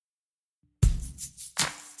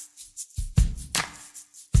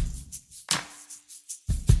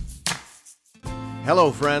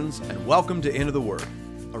Hello, friends, and welcome to Into the Word,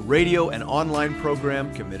 a radio and online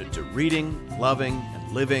program committed to reading, loving,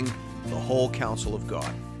 and living the whole counsel of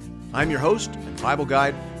God. I'm your host and Bible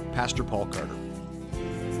guide, Pastor Paul Carter.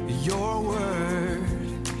 Your word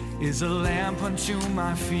is a lamp unto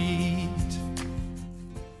my feet.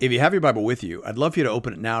 If you have your Bible with you, I'd love for you to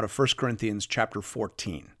open it now to 1 Corinthians chapter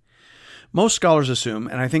 14. Most scholars assume,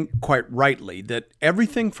 and I think quite rightly, that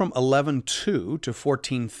everything from 11:2 to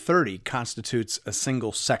 14:30 constitutes a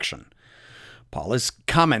single section. Paul is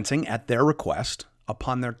commenting at their request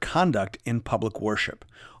upon their conduct in public worship.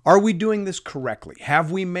 Are we doing this correctly?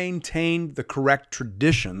 Have we maintained the correct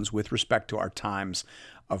traditions with respect to our times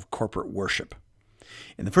of corporate worship?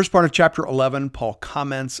 In the first part of chapter 11, Paul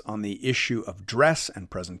comments on the issue of dress and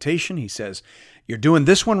presentation. He says, you're doing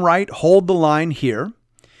this one right, hold the line here.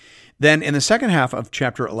 Then in the second half of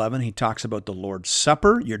chapter 11, he talks about the Lord's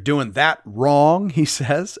Supper. You're doing that wrong, he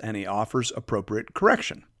says, and he offers appropriate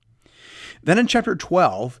correction. Then in chapter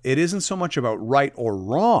 12, it isn't so much about right or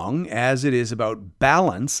wrong as it is about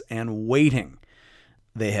balance and weighting.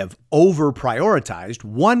 They have over-prioritized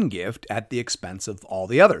one gift at the expense of all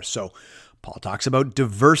the others. So Paul talks about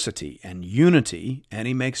diversity and unity, and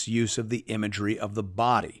he makes use of the imagery of the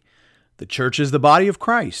body. The church is the body of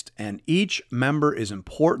Christ, and each member is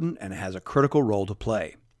important and has a critical role to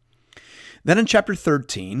play. Then in chapter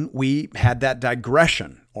 13, we had that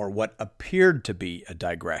digression, or what appeared to be a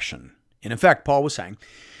digression. In effect, Paul was saying,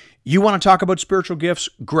 you want to talk about spiritual gifts?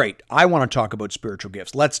 Great. I want to talk about spiritual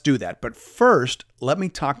gifts. Let's do that. But first, let me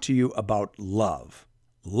talk to you about love.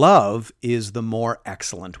 Love is the more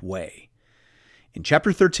excellent way. In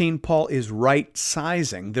chapter 13, Paul is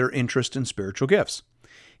right-sizing their interest in spiritual gifts.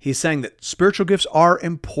 He's saying that spiritual gifts are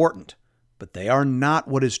important, but they are not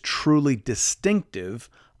what is truly distinctive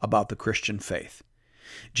about the Christian faith.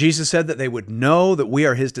 Jesus said that they would know that we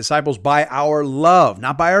are his disciples by our love,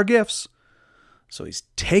 not by our gifts. So he's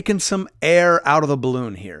taken some air out of the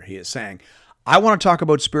balloon here. He is saying, I want to talk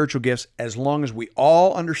about spiritual gifts as long as we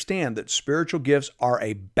all understand that spiritual gifts are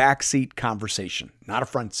a backseat conversation, not a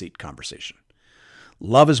front seat conversation.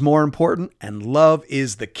 Love is more important, and love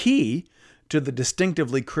is the key to the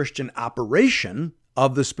distinctively Christian operation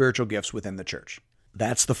of the spiritual gifts within the church.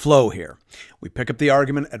 That's the flow here. We pick up the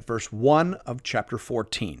argument at verse 1 of chapter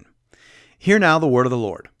 14. Hear now the word of the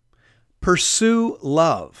Lord. Pursue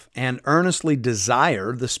love and earnestly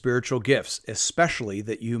desire the spiritual gifts, especially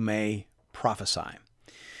that you may prophesy.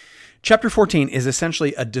 Chapter 14 is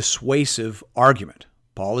essentially a dissuasive argument.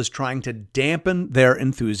 Paul is trying to dampen their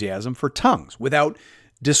enthusiasm for tongues without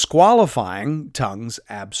disqualifying tongues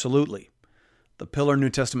absolutely. The Pillar New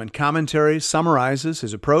Testament commentary summarizes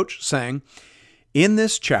his approach, saying, in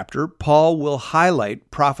this chapter, Paul will highlight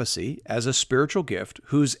prophecy as a spiritual gift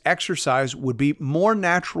whose exercise would be more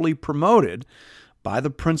naturally promoted by the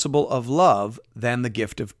principle of love than the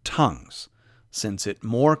gift of tongues, since it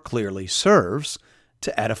more clearly serves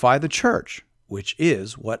to edify the church, which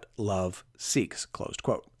is what love seeks, closed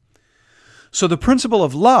quote. So the principle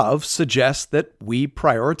of love suggests that we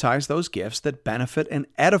prioritize those gifts that benefit and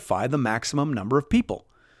edify the maximum number of people.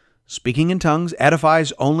 Speaking in tongues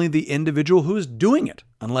edifies only the individual who is doing it,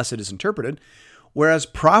 unless it is interpreted, whereas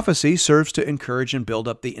prophecy serves to encourage and build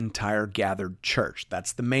up the entire gathered church.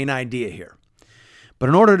 That's the main idea here. But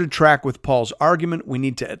in order to track with Paul's argument, we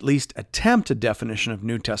need to at least attempt a definition of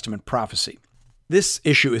New Testament prophecy. This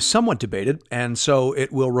issue is somewhat debated, and so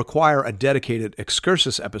it will require a dedicated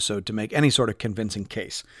excursus episode to make any sort of convincing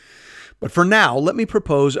case. But for now, let me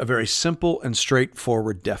propose a very simple and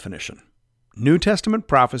straightforward definition. New Testament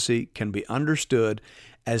prophecy can be understood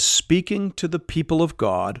as speaking to the people of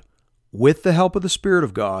God with the help of the Spirit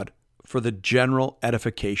of God for the general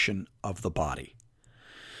edification of the body.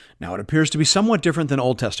 Now, it appears to be somewhat different than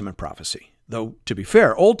Old Testament prophecy. Though, to be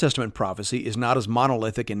fair, Old Testament prophecy is not as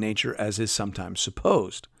monolithic in nature as is sometimes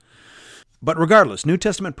supposed. But regardless, New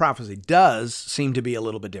Testament prophecy does seem to be a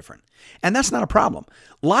little bit different. And that's not a problem.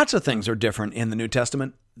 Lots of things are different in the New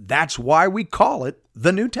Testament. That's why we call it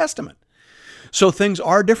the New Testament. So things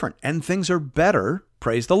are different, and things are better,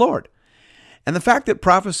 praise the Lord. And the fact that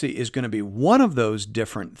prophecy is going to be one of those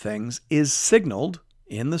different things is signaled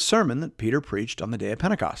in the sermon that Peter preached on the day of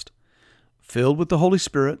Pentecost. Filled with the Holy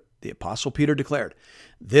Spirit, the Apostle Peter declared,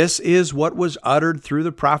 "This is what was uttered through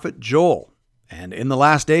the prophet Joel. And in the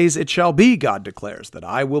last days it shall be, God declares, that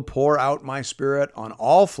I will pour out my Spirit on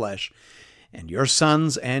all flesh, and your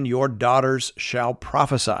sons and your daughters shall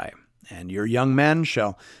prophesy, and your young men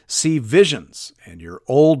shall see visions, and your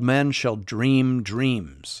old men shall dream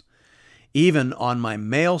dreams. Even on my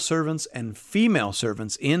male servants and female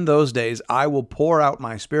servants in those days I will pour out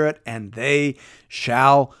my Spirit, and they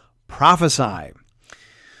shall prophesy.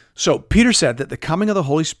 So Peter said that the coming of the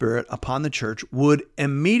Holy Spirit upon the church would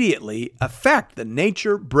immediately affect the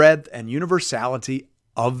nature, breadth, and universality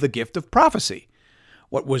of the gift of prophecy.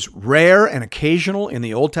 What was rare and occasional in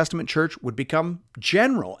the Old Testament church would become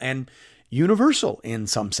general and universal in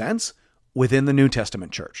some sense within the New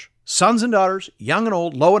Testament church. Sons and daughters, young and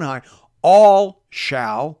old, low and high, all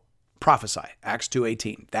shall prophesy. Acts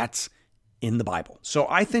 2:18. That's in the Bible. So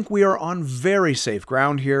I think we are on very safe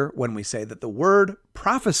ground here when we say that the word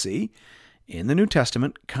prophecy in the New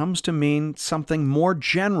Testament comes to mean something more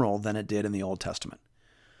general than it did in the Old Testament.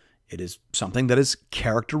 It is something that is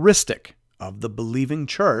characteristic of the believing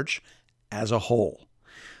church as a whole.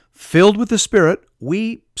 Filled with the Spirit,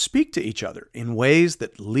 we speak to each other in ways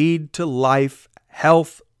that lead to life,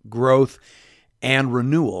 health, growth, and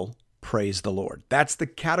renewal. Praise the Lord. That's the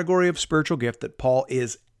category of spiritual gift that Paul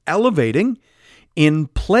is elevating in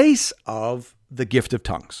place of the gift of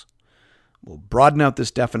tongues. We'll broaden out this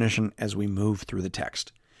definition as we move through the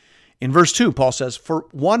text. In verse 2, Paul says, "For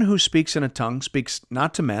one who speaks in a tongue speaks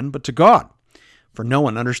not to men, but to God, for no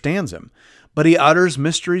one understands him, but he utters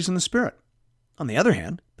mysteries in the Spirit. On the other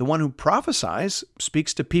hand, the one who prophesies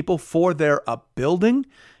speaks to people for their upbuilding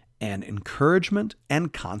and encouragement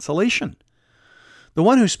and consolation. The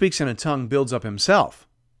one who speaks in a tongue builds up himself,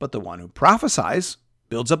 but the one who prophesies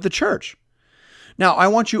builds up the church. Now, I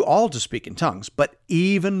want you all to speak in tongues, but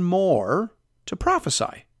even more to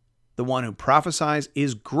prophesy. The one who prophesies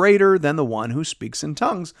is greater than the one who speaks in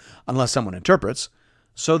tongues, unless someone interprets,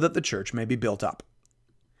 so that the church may be built up."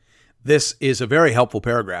 This is a very helpful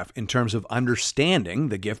paragraph in terms of understanding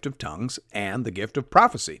the gift of tongues and the gift of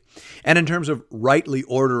prophecy, and in terms of rightly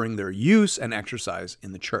ordering their use and exercise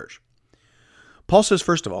in the church. Paul says,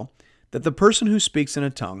 first of all, that the person who speaks in a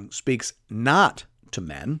tongue speaks not to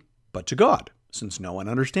men, but to God, since no one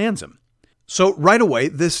understands him. So right away,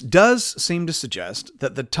 this does seem to suggest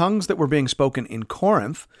that the tongues that were being spoken in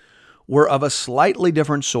Corinth were of a slightly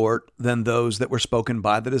different sort than those that were spoken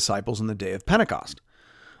by the disciples on the day of Pentecost.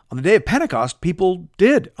 On the day of Pentecost, people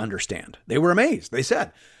did understand. They were amazed. They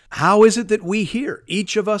said, "How is it that we hear,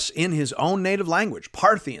 each of us in his own native language,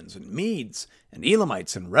 Parthians and Medes and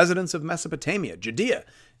Elamites and residents of Mesopotamia, Judea,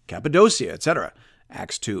 Cappadocia, etc."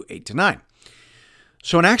 Acts 2, 8-9.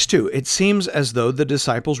 So in Acts 2, it seems as though the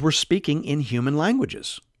disciples were speaking in human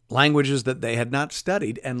languages that they had not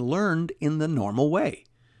studied and learned in the normal way.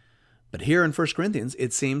 But here in 1 Corinthians,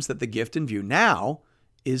 it seems that the gift in view now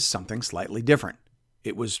is something slightly different.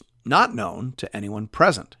 It was not known to anyone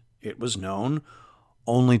present. It was known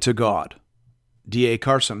only to God. D.A.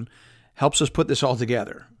 Carson helps us put this all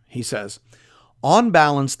together. He says, "On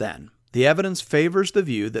balance then, the evidence favors the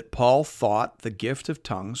view that Paul thought the gift of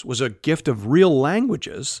tongues was a gift of real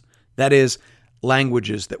languages, that is,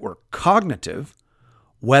 languages that were cognitive,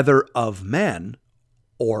 whether of men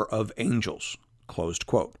or of angels." Closed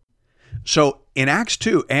quote. So in Acts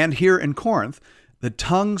 2 and here in Corinth, the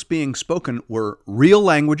tongues being spoken were real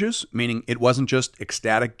languages, meaning it wasn't just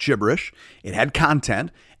ecstatic gibberish. It had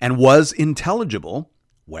content and was intelligible,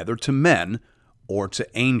 whether to men or to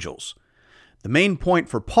angels. The main point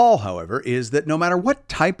for Paul, however, is that no matter what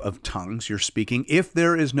type of tongues you're speaking, if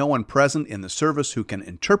there is no one present in the service who can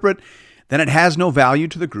interpret, then it has no value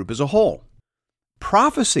to the group as a whole.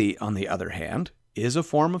 Prophecy, on the other hand, is a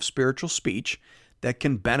form of spiritual speech that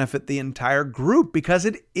can benefit the entire group because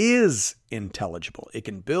it is intelligible. It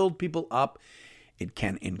can build people up, it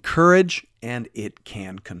can encourage, and it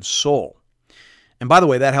can console. And by the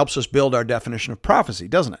way, that helps us build our definition of prophecy,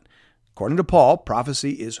 doesn't it? According to Paul,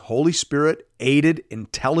 prophecy is Holy Spirit-aided,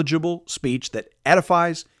 intelligible speech that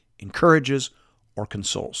edifies, encourages, or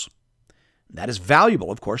consoles. That is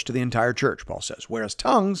valuable, of course, to the entire church, Paul says, whereas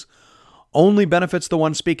tongues only benefits the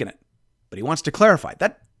one speaking it. But he wants to clarify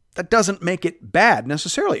that doesn't make it bad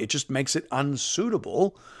necessarily. It just makes it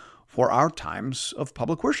unsuitable for our times of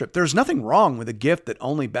public worship. There's nothing wrong with a gift that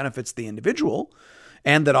only benefits the individual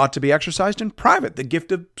and that ought to be exercised in private. The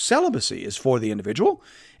gift of celibacy is for the individual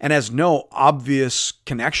and has no obvious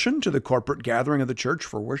connection to the corporate gathering of the church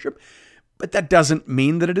for worship, but that doesn't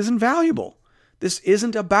mean that it isn't valuable. This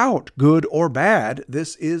isn't about good or bad.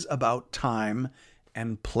 This is about time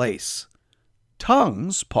and place.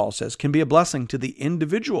 Tongues, Paul says, can be a blessing to the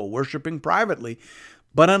individual worshiping privately,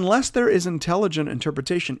 but unless there is intelligent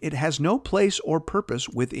interpretation, it has no place or purpose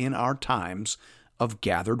within our times of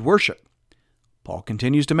gathered worship. Paul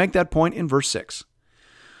continues to make that point in verse 6.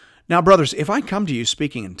 "Now, brothers, if I come to you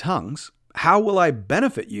speaking in tongues, how will I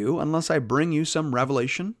benefit you unless I bring you some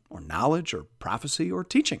revelation or knowledge or prophecy or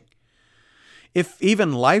teaching? If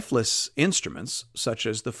even lifeless instruments, such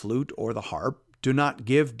as the flute or the harp, do not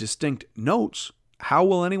give distinct notes, how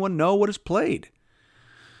will anyone know what is played?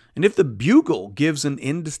 And if the bugle gives an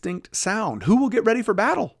indistinct sound, who will get ready for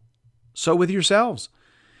battle? So with yourselves.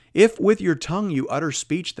 If with your tongue you utter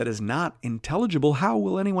speech that is not intelligible, how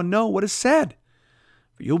will anyone know what is said?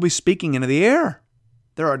 For you'll be speaking into the air.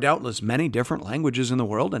 There are doubtless many different languages in the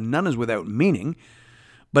world, and none is without meaning.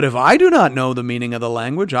 But if I do not know the meaning of the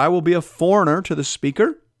language, I will be a foreigner to the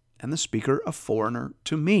speaker, and the speaker a foreigner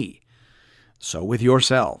to me. So with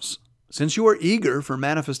yourselves. Since you are eager for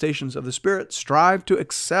manifestations of the Spirit, strive to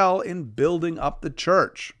excel in building up the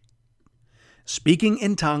church. Speaking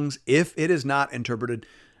in tongues, if it is not interpreted,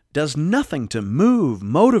 does nothing to move,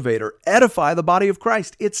 motivate, or edify the body of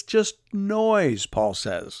Christ. It's just noise, Paul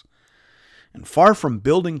says. And far from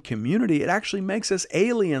building community, it actually makes us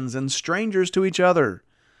aliens and strangers to each other.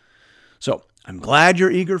 So, I'm glad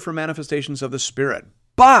you're eager for manifestations of the Spirit.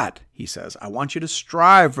 But, he says, I want you to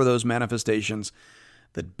strive for those manifestations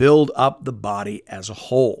that build up the body as a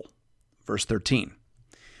whole. Verse 13.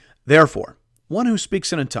 Therefore, one who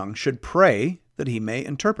speaks in a tongue should pray that he may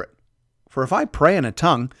interpret. For if I pray in a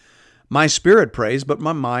tongue, my spirit prays, but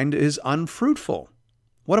my mind is unfruitful.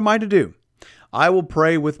 What am I to do? I will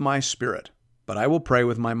pray with my spirit, but I will pray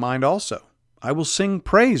with my mind also. I will sing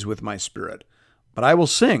praise with my spirit, but I will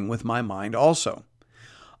sing with my mind also.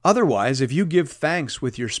 Otherwise, if you give thanks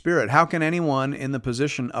with your spirit, how can anyone in the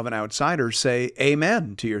position of an outsider say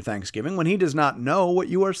amen to your thanksgiving when he does not know what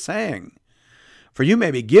you are saying? For you may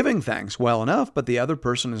be giving thanks well enough, but the other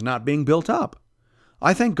person is not being built up.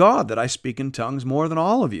 I thank God that I speak in tongues more than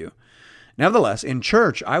all of you. Nevertheless, in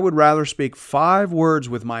church, I would rather speak 5 words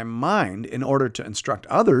with my mind in order to instruct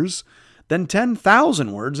others than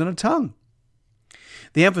 10,000 words in a tongue.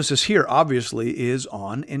 The emphasis here obviously is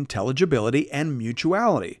on intelligibility and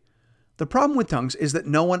mutuality. The problem with tongues is that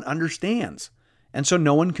no one understands, and so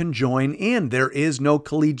no one can join in. There is no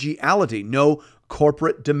collegiality, no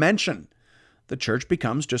corporate dimension. The church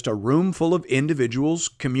becomes just a room full of individuals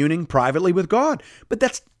communing privately with God. But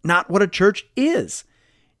that's not what a church is.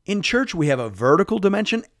 In church, we have a vertical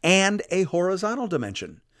dimension and a horizontal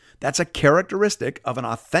dimension. That's a characteristic of an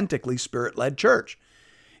authentically Spirit-led church.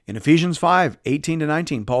 In Ephesians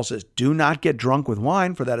 5:18-19, Paul says, "Do not get drunk with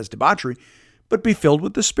wine, for that is debauchery, but be filled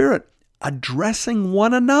with the Spirit, addressing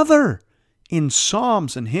one another in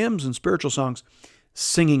psalms and hymns and spiritual songs,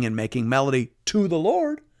 singing and making melody to the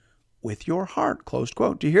Lord with your heart." Closed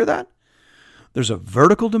quote. Do you hear that? There's a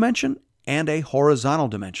vertical dimension and a horizontal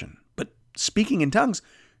dimension. But speaking in tongues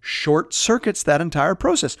short circuits that entire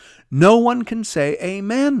process. No one can say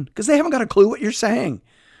amen because they haven't got a clue what you're saying.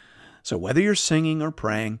 So whether you're singing or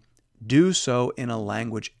praying, do so in a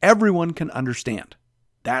language everyone can understand.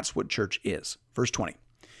 That's what church is. Verse 20.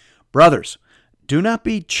 Brothers, do not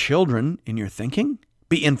be children in your thinking.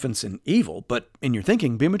 Be infants in evil, but in your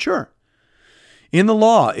thinking be mature. In the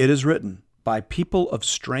law it is written, by people of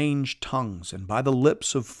strange tongues and by the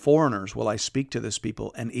lips of foreigners will I speak to this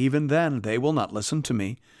people, and even then they will not listen to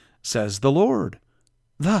me, says the Lord.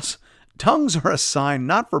 Thus, tongues are a sign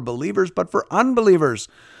not for believers, but for unbelievers,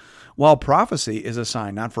 while prophecy is a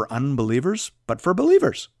sign not for unbelievers, but for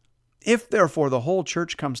believers. If therefore the whole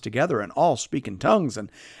church comes together and all speak in tongues,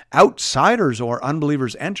 and outsiders or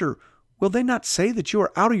unbelievers enter, will they not say that you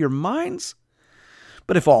are out of your minds?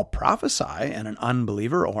 But if all prophesy and an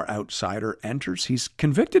unbeliever or outsider enters, he's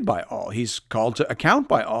convicted by all. He's called to account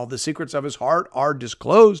by all. The secrets of his heart are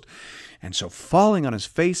disclosed. And so falling on his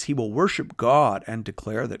face, he will worship God and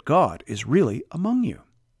declare that God is really among you.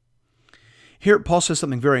 Here, Paul says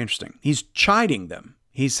something very interesting. He's chiding them.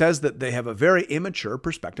 He says that they have a very immature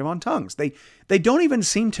perspective on tongues. They don't even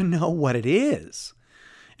seem to know what it is.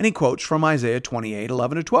 And he quotes from Isaiah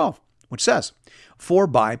 28:11-12, which says, "For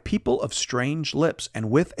by people of strange lips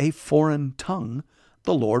and with a foreign tongue,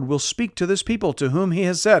 the Lord will speak to this people to whom he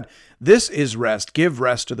has said, this is rest, give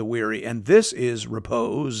rest to the weary, and this is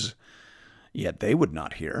repose. Yet they would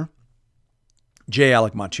not hear." J.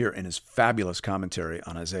 Alec Motyer, in his fabulous commentary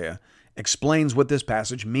on Isaiah, explains what this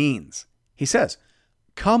passage means. He says,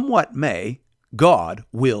 "Come what may, God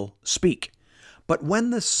will speak. But when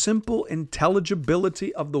the simple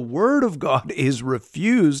intelligibility of the Word of God is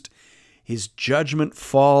refused, his judgment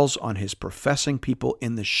falls on his professing people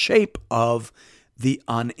in the shape of the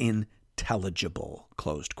unintelligible."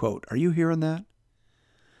 Closed quote. Are you hearing that?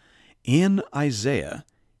 In Isaiah,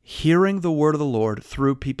 hearing the word of the Lord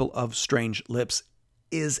through people of strange lips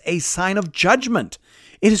is a sign of judgment.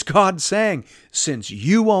 It is God saying, since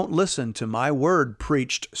you won't listen to my word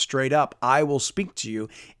preached straight up, I will speak to you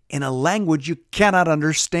in a language you cannot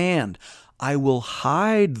understand. I will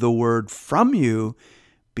hide the word from you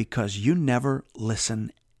because you never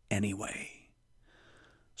listen anyway.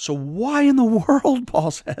 So why in the world, Paul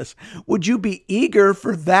says, would you be eager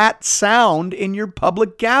for that sound in your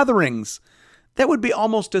public gatherings? That would be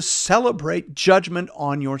almost to celebrate judgment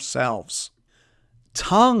on yourselves.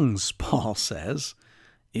 Tongues, Paul says,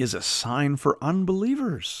 is a sign for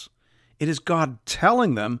unbelievers. It is God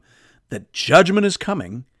telling them that judgment is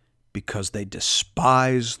coming because they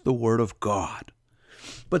despise the word of God.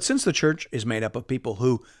 But since the church is made up of people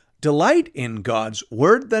who delight in God's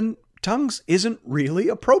word, then tongues isn't really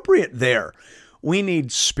appropriate there. We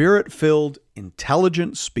need spirit-filled,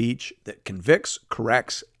 intelligent speech that convicts,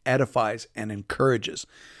 corrects, edifies, and encourages.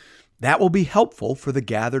 That will be helpful for the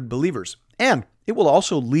gathered believers, and it will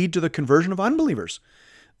also lead to the conversion of unbelievers.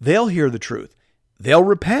 They'll hear the truth, they'll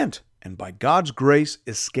repent, and by God's grace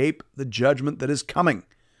escape the judgment that is coming.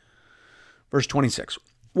 Verse 26,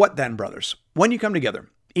 what then, brothers? When you come together,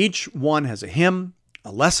 each one has a hymn,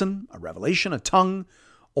 a lesson, a revelation, a tongue,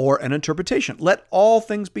 or an interpretation. Let all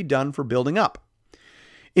things be done for building up.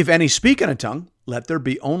 If any speak in a tongue, let there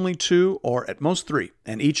be only 2 or at most 3,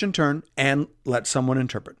 and each in turn, and let someone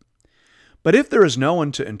interpret. But if there is no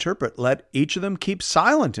one to interpret, let each of them keep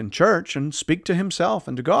silent in church and speak to himself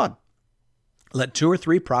and to God. Let 2 or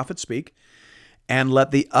 3 prophets speak, and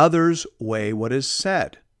let the others weigh what is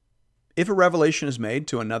said. If a revelation is made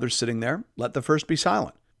to another sitting there, let the first be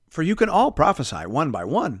silent. For you can all prophesy one by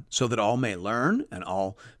one, so that all may learn and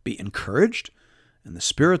all be encouraged. And the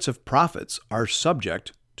spirits of prophets are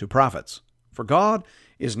subject to prophets. For God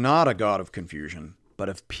is not a God of confusion, but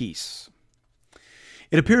of peace.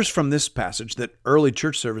 It appears from this passage that early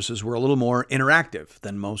church services were a little more interactive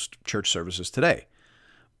than most church services today.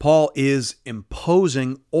 Paul is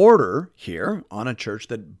imposing order here on a church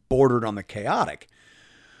that bordered on the chaotic.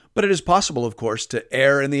 But it is possible, of course, to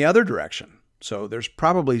err in the other direction. So there's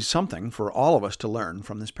probably something for all of us to learn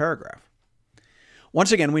from this paragraph.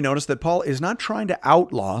 Once again, we notice that Paul is not trying to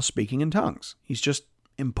outlaw speaking in tongues. He's just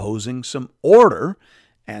imposing some order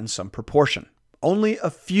and some proportion. Only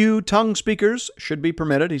a few tongue speakers should be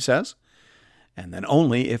permitted, he says, and then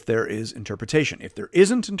only if there is interpretation. If there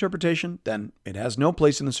isn't interpretation, then it has no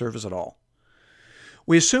place in the service at all.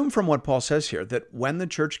 We assume from what Paul says here that when the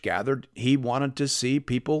church gathered, he wanted to see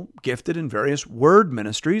people gifted in various word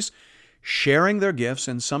ministries sharing their gifts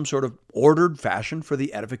in some sort of ordered fashion for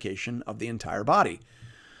the edification of the entire body.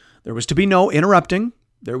 There was to be no interrupting.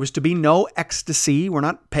 There was to be no ecstasy. We're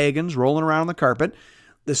not pagans rolling around on the carpet.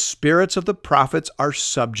 The spirits of the prophets are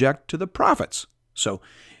subject to the prophets. So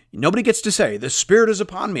nobody gets to say, the Spirit is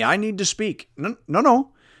upon me, I need to speak.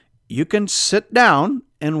 No. You can sit down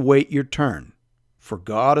and wait your turn. For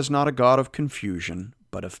God is not a God of confusion,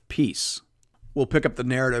 but of peace. We'll pick up the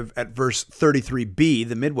narrative at verse 33b,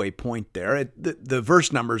 the midway point there. The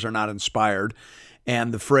verse numbers are not inspired,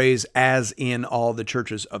 and the phrase, as in all the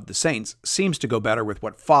churches of the saints, seems to go better with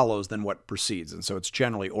what follows than what precedes, and so it's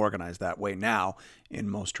generally organized that way now in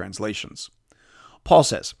most translations. Paul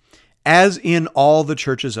says, as in all the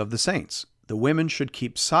churches of the saints, the women should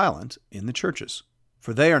keep silent in the churches,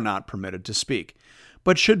 for they are not permitted to speak,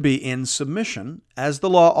 but should be in submission, as the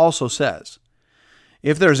law also says.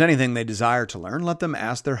 If there is anything they desire to learn, let them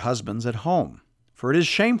ask their husbands at home, for it is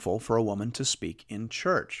shameful for a woman to speak in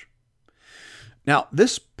church. Now,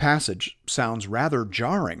 this passage sounds rather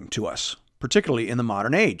jarring to us, particularly in the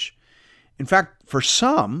modern age. In fact, for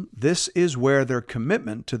some, this is where their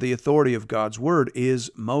commitment to the authority of God's word is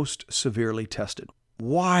most severely tested.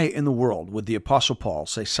 Why in the world would the Apostle Paul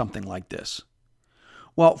say something like this?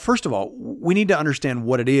 Well, first of all, we need to understand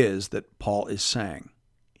what it is that Paul is saying.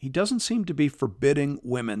 He doesn't seem to be forbidding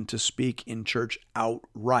women to speak in church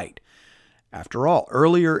outright. After all,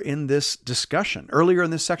 earlier in this discussion, earlier in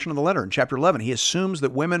this section of the letter, in chapter 11, he assumes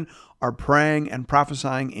that women are praying and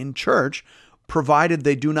prophesying in church, provided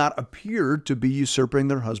they do not appear to be usurping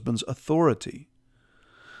their husband's authority.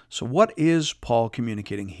 So what is Paul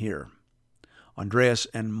communicating here? Andreas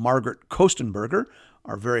and Margaret Kostenberger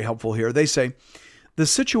are very helpful here. They say, the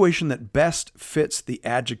situation that best fits the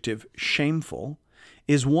adjective shameful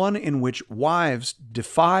is one in which wives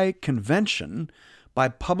defy convention by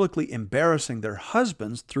publicly embarrassing their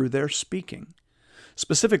husbands through their speaking.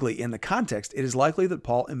 Specifically, in the context, it is likely that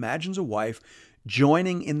Paul imagines a wife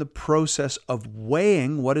joining in the process of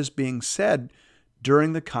weighing what is being said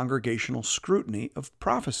during the congregational scrutiny of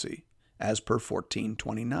prophecy, as per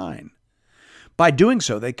 14:29. By doing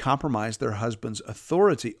so, they compromise their husband's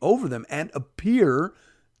authority over them and appear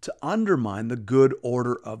to undermine the good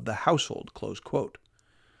order of the household, close quote.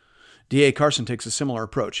 D.A. Carson takes a similar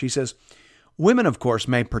approach. He says, women, of course,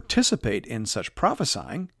 may participate in such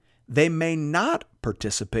prophesying. They may not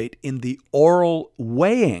participate in the oral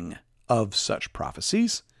weighing of such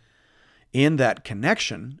prophecies. In that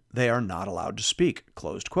connection, they are not allowed to speak,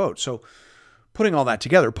 closed quote. So putting all that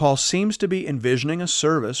together, Paul seems to be envisioning a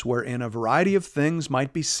service wherein a variety of things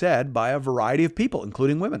might be said by a variety of people,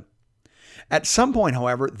 including women. At some point,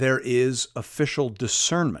 however, there is official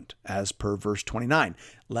discernment, as per verse 29.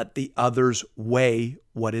 Let the others weigh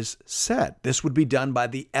what is said. This would be done by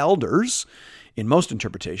the elders in most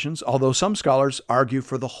interpretations, although some scholars argue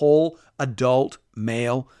for the whole adult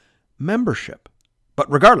male membership.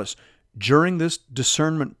 But regardless, during this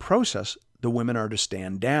discernment process, the women are to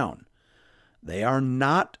stand down. They are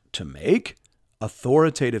not to make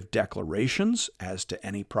authoritative declarations as to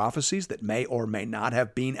any prophecies that may or may not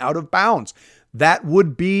have been out of bounds. That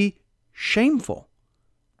would be shameful.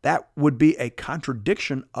 That would be a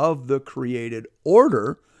contradiction of the created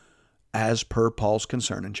order as per Paul's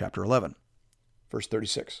concern in chapter 11. Verse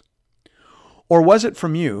 36. Or was it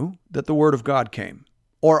from you that the word of God came?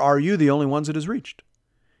 Or are you the only ones it has reached?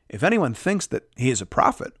 If anyone thinks that he is a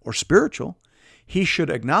prophet or spiritual, he should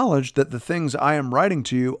acknowledge that the things I am writing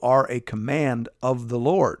to you are a command of the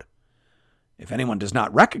Lord. If anyone does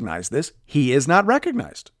not recognize this, he is not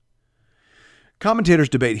recognized. Commentators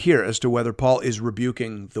debate here as to whether Paul is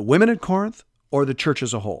rebuking the women at Corinth or the church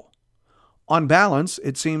as a whole. On balance,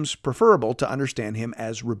 it seems preferable to understand him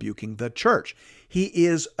as rebuking the church. He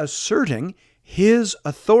is asserting his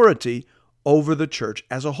authority over the church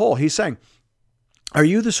as a whole. He's saying, are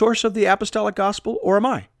you the source of the apostolic gospel, or am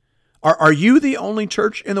I? Are you the only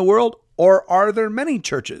church in the world, or are there many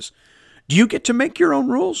churches? Do you get to make your own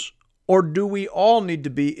rules, or do we all need to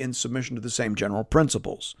be in submission to the same general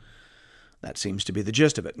principles? That seems to be the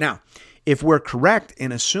gist of it. Now, if we're correct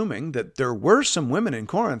in assuming that there were some women in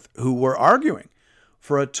Corinth who were arguing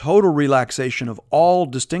for a total relaxation of all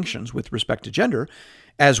distinctions with respect to gender,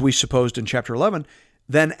 as we supposed in chapter 11,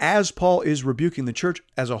 then as Paul is rebuking the church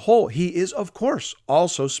as a whole, he is, of course,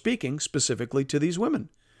 also speaking specifically to these women.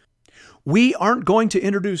 We aren't going to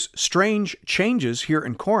introduce strange changes here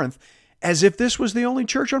in Corinth as if this was the only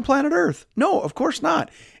church on planet Earth. No, of course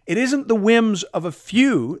not. It isn't the whims of a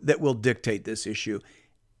few that will dictate this issue.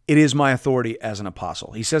 It is my authority as an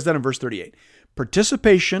apostle. He says that in verse 38.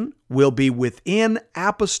 Participation will be within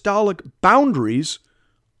apostolic boundaries,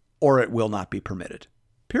 or it will not be permitted.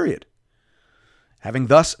 Period. Having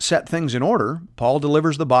thus set things in order, Paul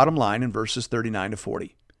delivers the bottom line in verses 39 to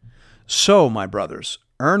 40. So, my brothers,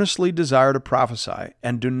 earnestly desire to prophesy,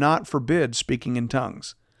 and do not forbid speaking in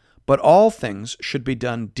tongues. But all things should be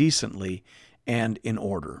done decently and in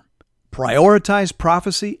order. Prioritize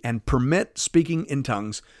prophecy and permit speaking in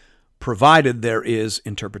tongues, provided there is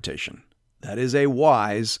interpretation. That is a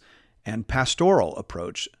wise and pastoral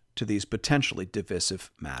approach to these potentially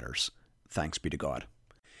divisive matters. Thanks be to God.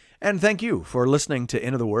 And thank you for listening to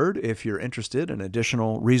Into the Word. If you're interested in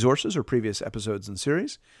additional resources or previous episodes and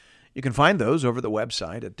series, you can find those over the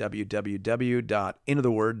website at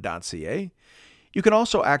www.intotheword.ca. You can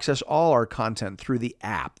also access all our content through the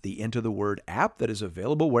app, the Into the Word app that is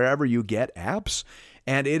available wherever you get apps,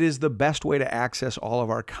 and it is the best way to access all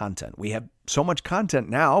of our content. We have so much content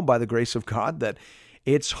now, by the grace of God, that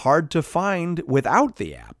it's hard to find without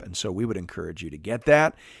the app, and so we would encourage you to get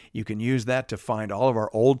that. You can use that to find all of our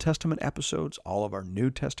Old Testament episodes, all of our New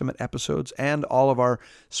Testament episodes, and all of our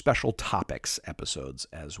special topics episodes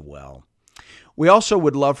as well. We also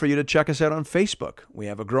would love for you to check us out on Facebook. We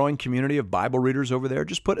have a growing community of Bible readers over there.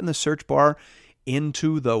 Just put in the search bar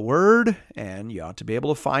Into the Word, and you ought to be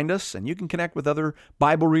able to find us. And you can connect with other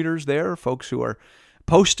Bible readers there, folks who are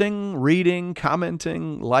posting, reading,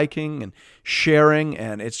 commenting, liking, and sharing.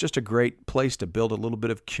 And it's just a great place to build a little bit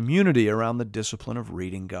of community around the discipline of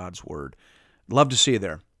reading God's Word. Love to see you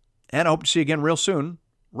there. And I hope to see you again real soon,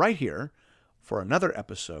 right here, for another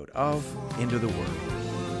episode of Into the Word.